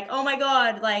be like, oh my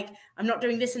God, like, I'm not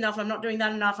doing this enough, I'm not doing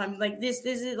that enough, I'm like this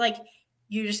is like,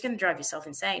 you're just going to drive yourself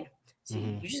insane. So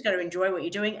you just got to enjoy what you're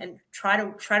doing and try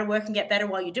to work and get better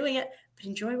while you're doing it, but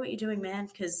enjoy what you're doing, man,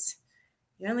 because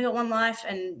you only got one life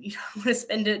and you don't want to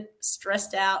spend it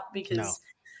stressed out because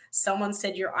someone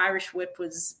said your Irish whip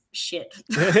was shit.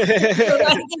 Like,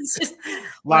 it's just,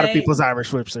 a lot of people's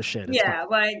Irish whips are shit. It's fine.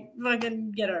 like,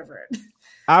 fucking get over it.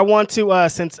 I want to,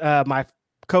 since my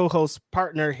co-host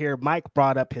partner here, Mike,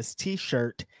 brought up his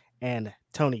T-shirt and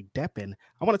Tony Deppen,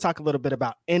 I want to talk a little bit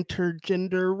about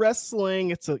intergender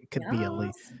wrestling. It could be at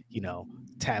least,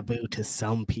 taboo to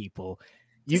some people.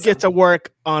 You get to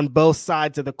work on both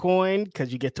sides of the coin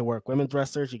because you get to work women's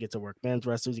wrestlers, you get to work men's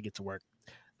wrestlers, you get to work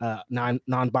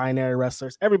non-binary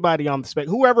wrestlers, everybody on the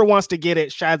spectrum. Whoever wants to get it,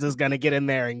 Shaz is going to get in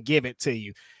there and give it to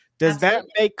you. Does that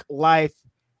make life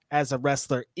as a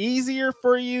wrestler easier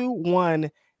for you? One,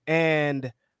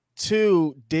 and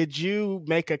two, did you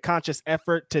make a conscious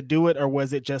effort to do it, or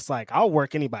was it just like, I'll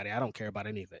work anybody, I don't care about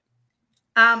any of it?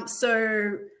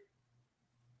 So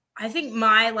I think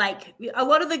a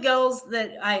lot of the girls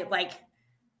that I like,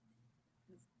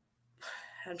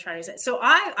 I'm trying to say, so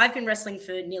I've been wrestling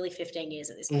for nearly 15 years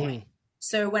at this point.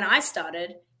 So when I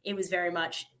started, it was very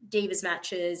much divas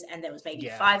matches, and there was maybe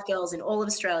 5 girls in all of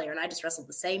Australia, and I just wrestled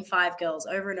the same 5 girls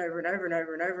over and over and over and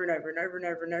over and over and over and over and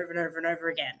over and over and over and over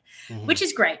again, which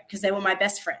is great because they were my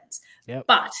best friends. Yep.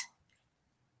 But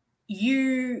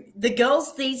the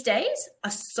girls these days are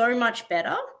so much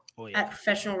better at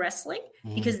professional wrestling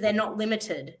because they're not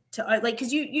limited to, like,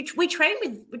 because we train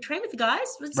with the guys.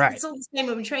 It's all the same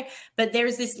when we train, but there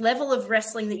is this level of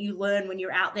wrestling that you learn when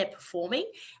you're out there performing.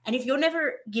 And if you're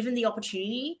never given the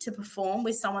opportunity to perform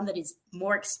with someone that is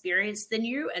more experienced than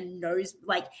you and knows,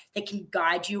 like, that can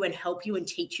guide you and help you and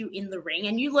teach you in the ring,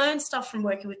 and you learn stuff from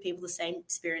working with people the same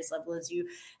experience level as you,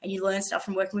 and you learn stuff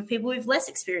from working with people with less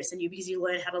experience than you because you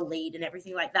learn how to lead and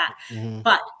everything like that.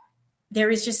 But there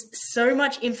is just so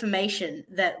much information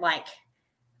that, like,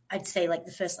 I'd say, like,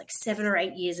 the first 7 or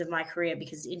 8 years of my career,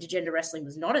 because intergender wrestling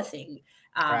was not a thing.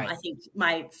 I think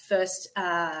my first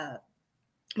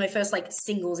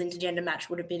singles intergender match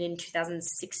would have been in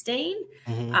 2016.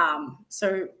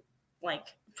 So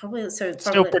probably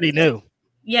still pretty new.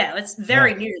 Yeah, it's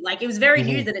very new. Like, it was very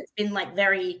new that it's been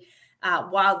very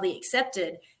wildly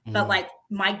accepted. But like,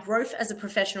 my growth as a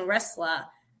professional wrestler,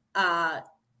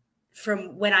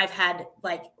 from when I've had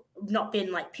not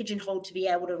been pigeonholed to be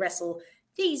able to wrestle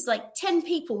these 10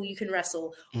 people you can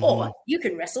wrestle, or you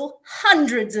can wrestle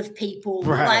hundreds of people.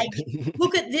 Right.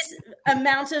 Look at this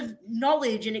amount of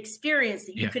knowledge and experience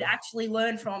that you could actually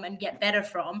learn from and get better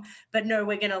from. But no,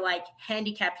 we're going to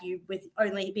handicap you with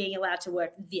only being allowed to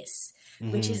work this,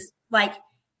 which is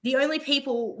the only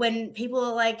people, when people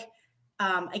are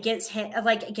against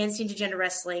intergender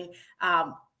wrestling,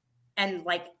 and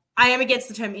I am against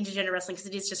the term intergender wrestling because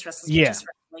it is just wrestlers. Yeah. Just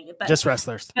wrestling. Just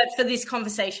wrestlers. But for this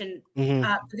conversation,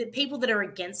 the people that are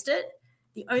against it,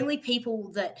 the only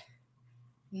people that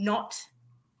not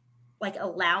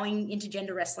allowing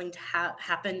intergender wrestling to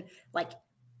happen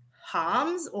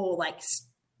harms or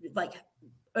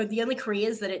or the only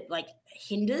careers that it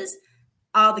hinders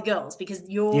are the girls, because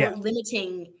you're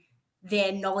limiting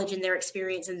their knowledge and their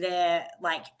experience and their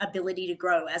ability to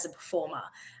grow as a performer.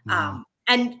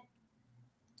 And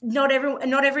not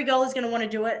every girl is going to want to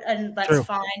do it, and that's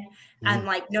fine. And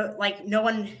no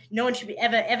one should be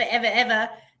ever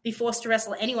be forced to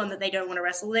wrestle anyone that they don't want to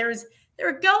wrestle. There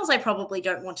are girls I probably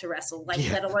don't want to wrestle,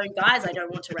 let alone guys I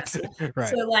don't want to wrestle.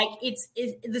 So it's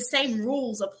the same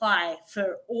rules apply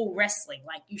for all wrestling.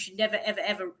 You should never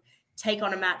ever take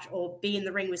on a match or be in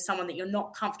the ring with someone that you're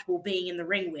not comfortable being in the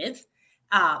ring with.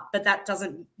 But that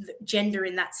doesn't, gender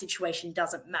in that situation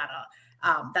doesn't matter.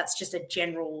 That's just a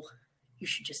general. You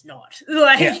should just not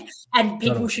and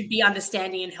people should be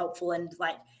understanding and helpful, and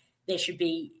there should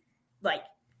be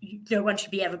no one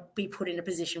should ever be put in a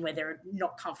position where they're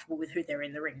not comfortable with who they're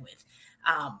in the ring with.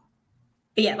 But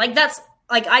yeah, that's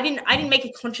I didn't make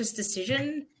a conscious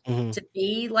decision to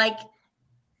be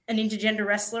an intergender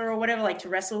wrestler or whatever, to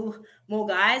wrestle more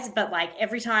guys. But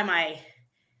every time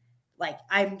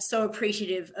I'm so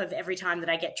appreciative of every time that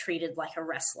I get treated like a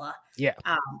wrestler. Yeah.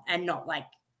 And not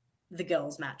the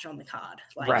girls match on the card.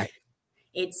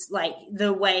 It's like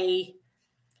the way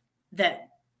that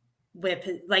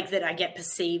that I get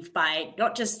perceived by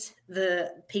not just the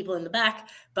people in the back,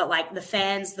 but like the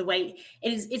fans, the way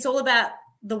it's all about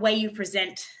the way you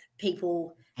present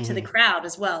people to the crowd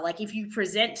as well. Like if you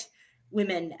present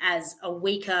women as a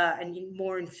weaker and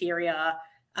more inferior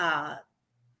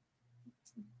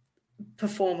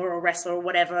performer or wrestler or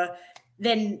whatever,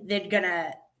 then they're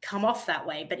gonna come off that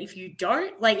way. But if you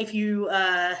don't, like if you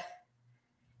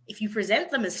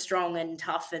present them as strong and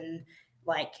tough and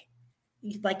like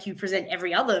you present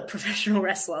every other professional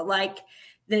wrestler, like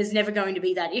there's never going to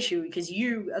be that issue, because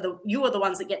you are the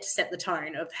ones that get to set the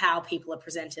tone of how people are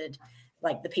presented,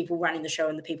 like the people running the show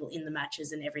and the people in the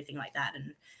matches and everything like that.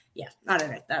 And yeah, I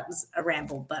don't know. That was a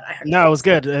ramble, but I heard. No, it was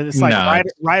good. It's like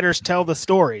writers tell the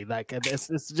story. Like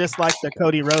it's just like the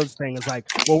Cody Rhodes thing. It's like,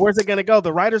 well, where's it going to go?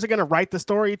 The writers are going to write the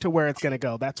story to where it's going to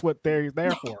go. That's what they're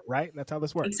there for, right? That's how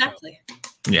this works. Exactly.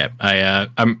 So. Yeah,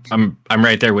 I'm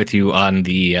right there with you on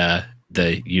the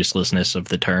uselessness of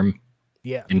the term.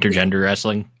 Yeah, intergender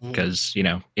wrestling, because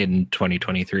in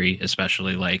 2023,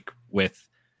 especially like with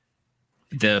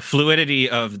the fluidity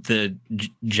of the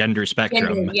gender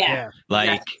spectrum,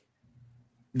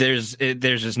 there's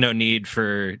just no need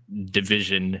for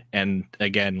division. And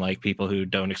again, like people who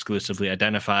don't exclusively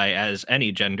identify as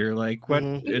any gender, like what?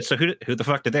 So who the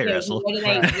fuck did they wrestle?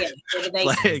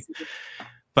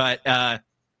 But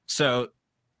so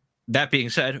that being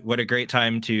said, what a great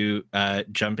time to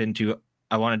jump into.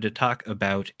 I wanted to talk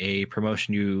about a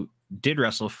promotion you did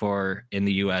wrestle for in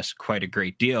the U.S. quite a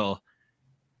great deal.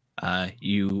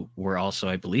 You were also,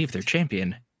 I believe, their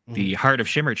champion, the Heart of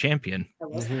Shimmer champion.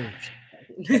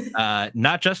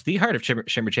 Not just the Heart of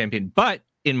Shimmer champion, but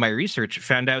in my research,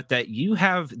 found out that you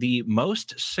have the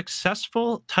most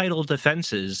successful title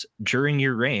defenses during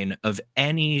your reign of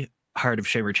any Heart of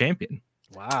Shimmer champion.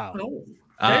 Wow.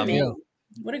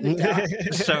 What a good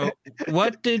job. So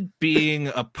what did being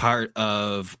a part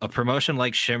of a promotion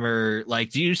like Shimmer, like,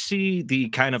 do you see the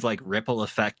kind of like ripple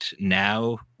effect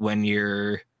now when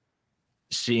you're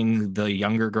seeing the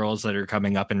younger girls that are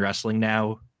coming up in wrestling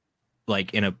now,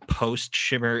 like in a post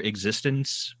Shimmer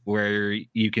existence, where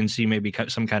you can see maybe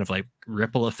some kind of like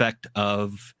ripple effect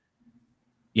of,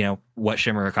 what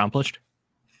Shimmer accomplished?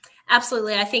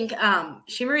 Absolutely. I think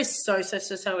Shimmer is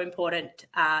so important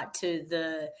to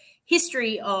the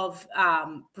history of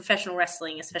professional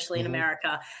wrestling, especially in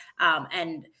America.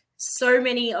 And so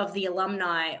many of the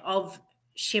alumni of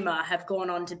Shimmer have gone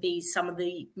on to be some of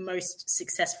the most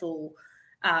successful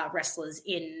wrestlers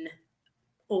in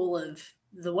all of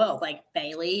the world, like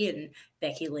Bayley and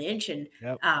Becky Lynch and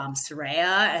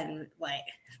Saraya and like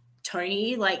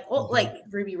Tony, like like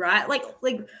Ruby Riott, like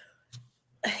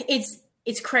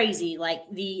it's crazy, like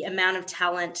the amount of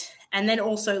talent. And then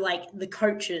also like the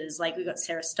coaches, like we got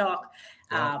Sarah Stock,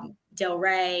 Del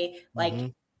Rey, like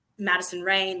Madison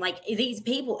Rain, like these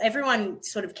people, everyone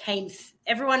sort of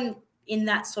everyone in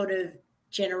that sort of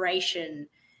generation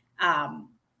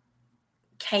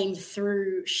came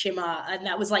through Shimmer. And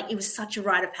that was like, it was such a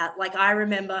rite of passage. Like I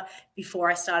remember before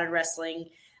I started wrestling,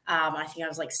 I think I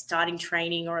was like starting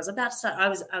training, or I was about to start. I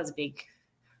was a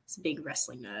big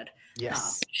wrestling nerd.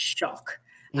 Yes. Shock.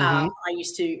 I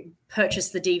used to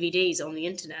purchase the DVDs on the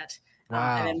internet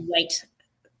and then wait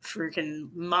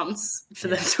freaking months for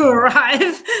them to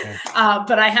arrive.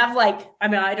 But I have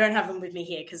I don't have them with me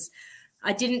here because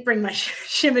I didn't bring my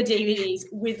Shimmer DVDs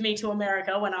with me to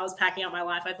America when I was packing up my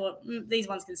life. I thought these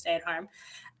ones can stay at home.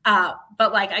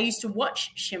 But like I used to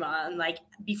watch Shimmer, and like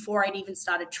before I'd even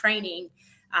started training,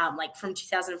 like from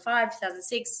 2005,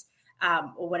 2006,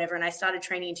 or whatever. And I started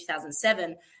training in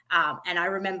 2007. And I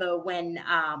remember when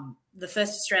the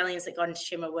first Australians that got into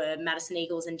Shimmer were Madison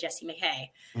Eagles and Jessie McKay.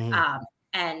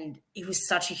 And it was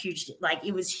such a huge, like,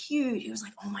 it was huge. It was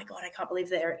like, oh my God, I can't believe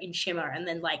they're in Shimmer. And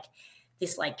then like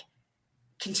this like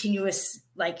continuous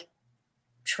like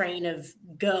train of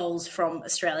girls from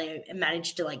Australia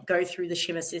managed to like go through the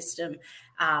Shimmer system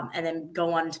and then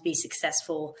go on to be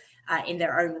successful in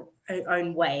their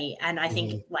own way. And I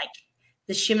think like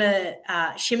the Shimmer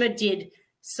did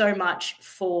so much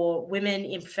for women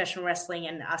in professional wrestling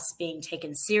and us being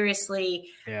taken seriously.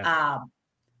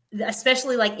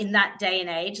 Especially like in that day and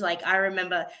age. Like I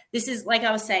remember, this is like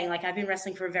I was saying, like I've been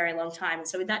wrestling for a very long time. And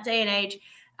so in that day and age,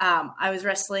 I was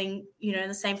wrestling,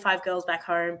 the same 5 girls back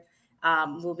home.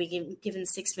 We'll be given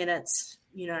 6 minutes,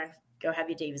 go have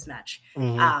your Divas match.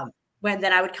 When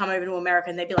then I would come over to America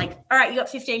and they'd be like, all right, you got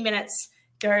 15 minutes,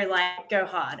 go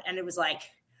hard. And it was like,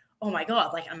 oh my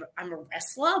God, like I'm a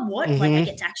wrestler. What? Like I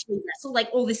get to actually wrestle, like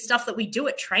all this stuff that we do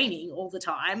at training all the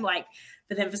time. Like,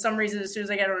 but then for some reason, as soon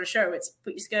as I get on a show, it's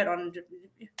put your skirt on.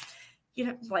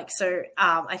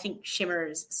 I think Shimmer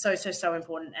is so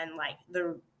important, and like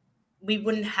we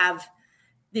wouldn't have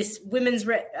this women's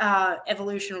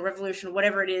evolution or revolution or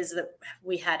whatever it is that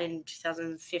we had in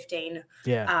 2015.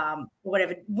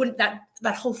 Whatever, wouldn't that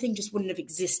whole thing just wouldn't have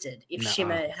existed if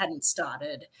Shimmer hadn't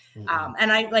started.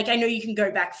 And I know you can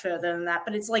go back further than that,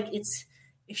 but it's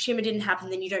if Shimmer didn't happen,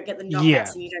 then you don't get the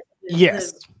knockouts and you don't get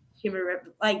the Shimmer,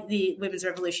 like the women's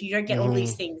revolution. You don't get all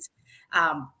these things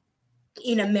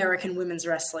in American women's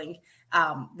wrestling.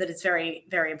 That is very,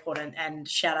 very important. And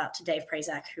shout out to Dave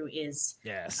Prazak, who is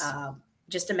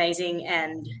just amazing.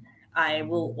 And I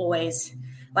will always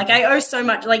I owe so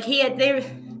much. Like he had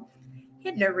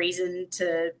no reason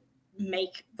to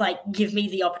give me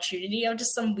the opportunity. I'm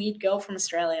just some weird girl from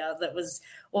Australia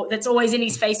that's always in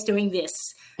his face doing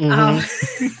this. He'll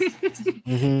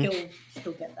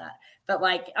get that. But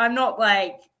I'm not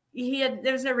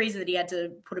there was no reason that he had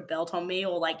to put a belt on me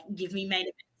or give me main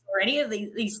events or any of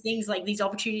these things, these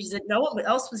opportunities that no one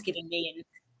else was giving me in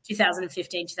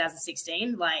 2015,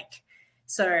 2016.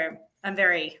 So I'm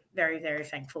very, very, very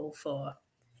thankful for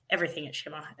everything at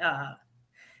Shimmer.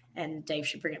 And Dave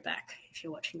should bring it back if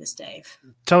you're watching this, Dave.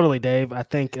 Totally, Dave. I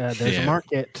think there's a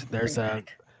market. There's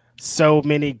so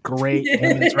many great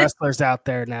women's wrestlers out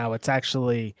there now. It's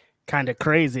actually kind of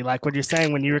crazy. Like what you're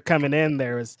saying, when you were coming in,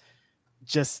 there was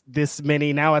just this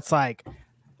many. Now it's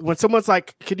when someone's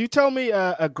like, could you tell me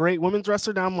a great women's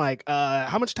wrestler? Now I'm like,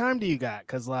 how much time do you got?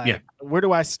 Because where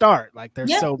do I start?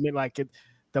 There's so many.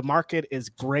 The market is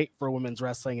great for women's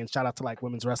wrestling, and shout out to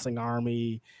Women's Wrestling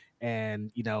Army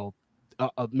and a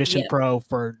Mission Pro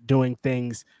for doing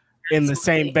things in the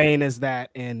same vein as that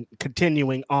and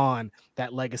continuing on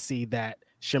that legacy that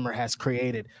Shimmer has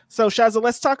created. So Shazza,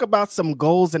 let's talk about some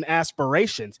goals and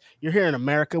aspirations. You're here in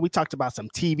America. We talked about some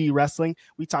TV wrestling.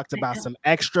 We talked about some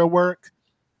extra work.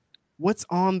 What's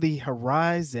on the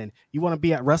horizon? You want to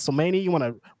be at WrestleMania? You want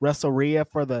to wrestle Rhea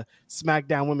for the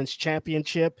SmackDown Women's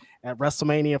Championship at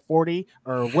WrestleMania 40?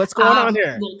 Or what's going on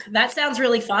here? Look, that sounds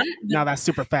really fun. No, that's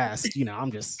super fast.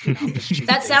 I'm just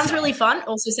that sounds really fun.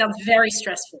 Also sounds very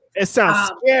stressful. It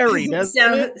sounds scary, doesn't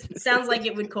it? Sounds like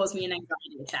it would cause me an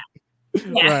anxiety attack.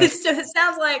 Yeah, right. It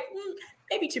sounds like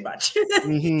maybe too much.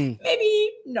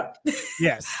 Maybe no.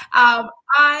 Yes.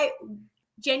 I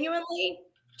genuinely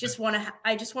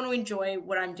I just want to enjoy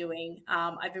what I'm doing.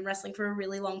 I've been wrestling for a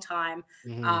really long time.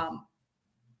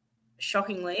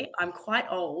 Shockingly, I'm quite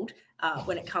old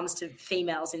when it comes to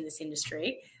females in this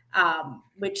industry. I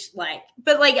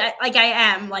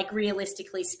am,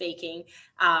 realistically speaking.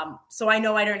 So I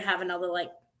know I don't have another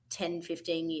 10,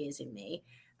 15 years in me.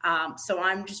 So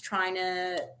I'm just trying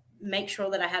to make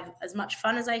sure that I have as much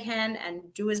fun as I can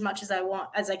and do as much as I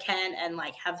can and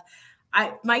have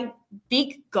my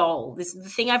big goal, this is the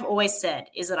thing I've always said,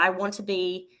 is that I want to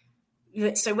be,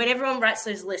 so when everyone writes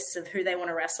those lists of who they want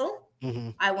to wrestle,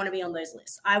 I want to be on those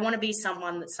lists. I want to be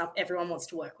someone that everyone wants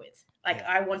to work with.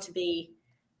 I want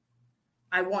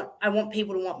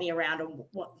people to want me around and I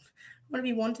want to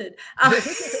be wanted.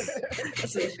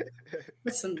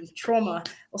 With some trauma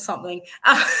or something.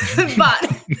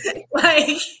 But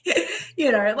I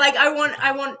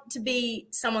want to be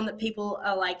someone that people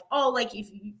are if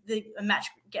a match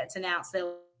gets announced,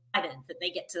 they're excited that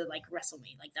they get to wrestle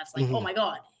me. That's oh my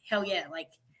God, hell yeah.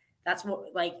 That's what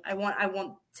I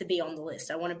want to be on the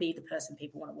list. I want to be the person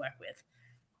people want to work with.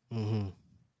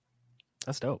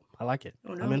 That's dope. I like it.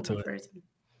 Oh, no, I'm into it.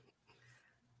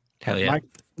 Hell yeah.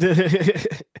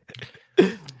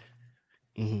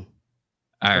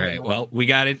 All right. Well, we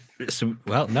got it. So,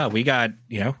 we got,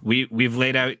 we've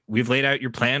laid out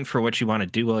your plan for what you want to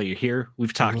do while you're here.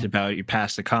 We've talked about your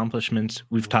past accomplishments.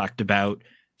 We've talked about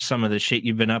some of the shit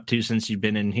you've been up to since you've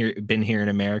been here in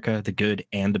America, the good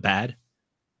and the bad.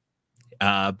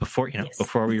 Before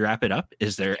we wrap it up,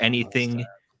 is there anything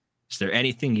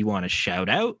you want to shout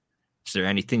out? Is there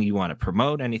anything you want to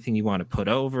promote? Anything you want to put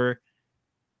over?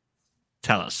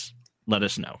 Tell us. Let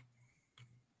us know.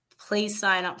 Please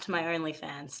sign up to my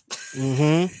OnlyFans.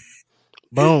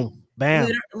 Boom. Bam.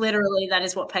 Literally, that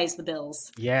is what pays the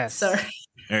bills. Yes. So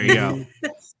there you go.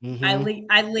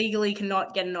 I legally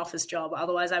cannot get an office job.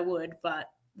 Otherwise, I would, but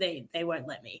they won't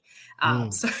let me.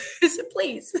 So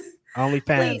please. OnlyFans.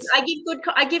 Please. I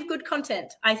give good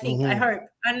content. I think. I hope.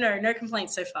 I don't know. No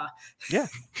complaints so far. Yeah.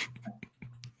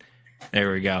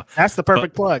 There we go. That's the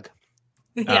perfect plug.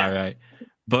 Yeah. All right.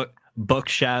 Book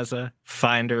Shazza,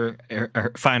 find her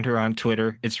on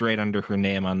Twitter. It's right under her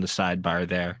name on the sidebar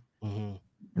there. And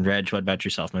Reg, what about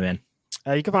yourself, my man?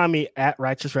 You can find me at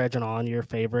Righteous Reg on all your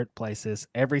favorite places.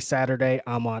 Every Saturday,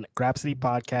 I'm on Grapsity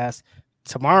Podcast,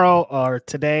 tomorrow or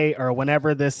today or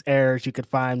whenever this airs, you could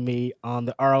find me on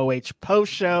the ROH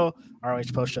post show. ROH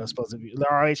show is supposed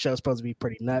to be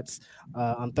pretty nuts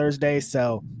on Thursday.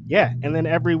 So yeah, and then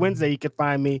every Wednesday you could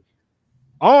find me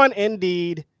on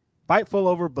Indeed,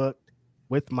 Fightful Overbooked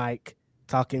with Mike,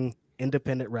 talking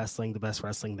independent wrestling, the best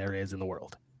wrestling there is in the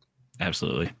world.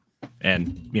 Absolutely.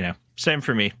 And, same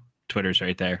for me. Twitter's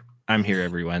right there. I'm here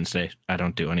every Wednesday. I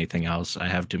don't do anything else. I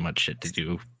have too much shit to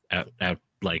do out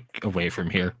away from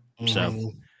here.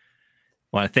 So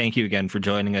want to thank you again for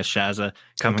joining us, Shazza,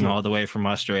 coming all the way from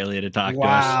Australia to talk to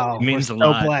us. It means a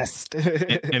lot. Blessed.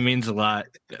 it means a lot.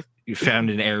 You found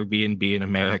an Airbnb in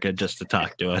America just to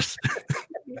talk to us.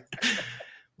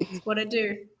 That's what I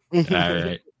do. All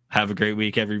right. Have a great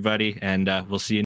week, everybody. And we'll see you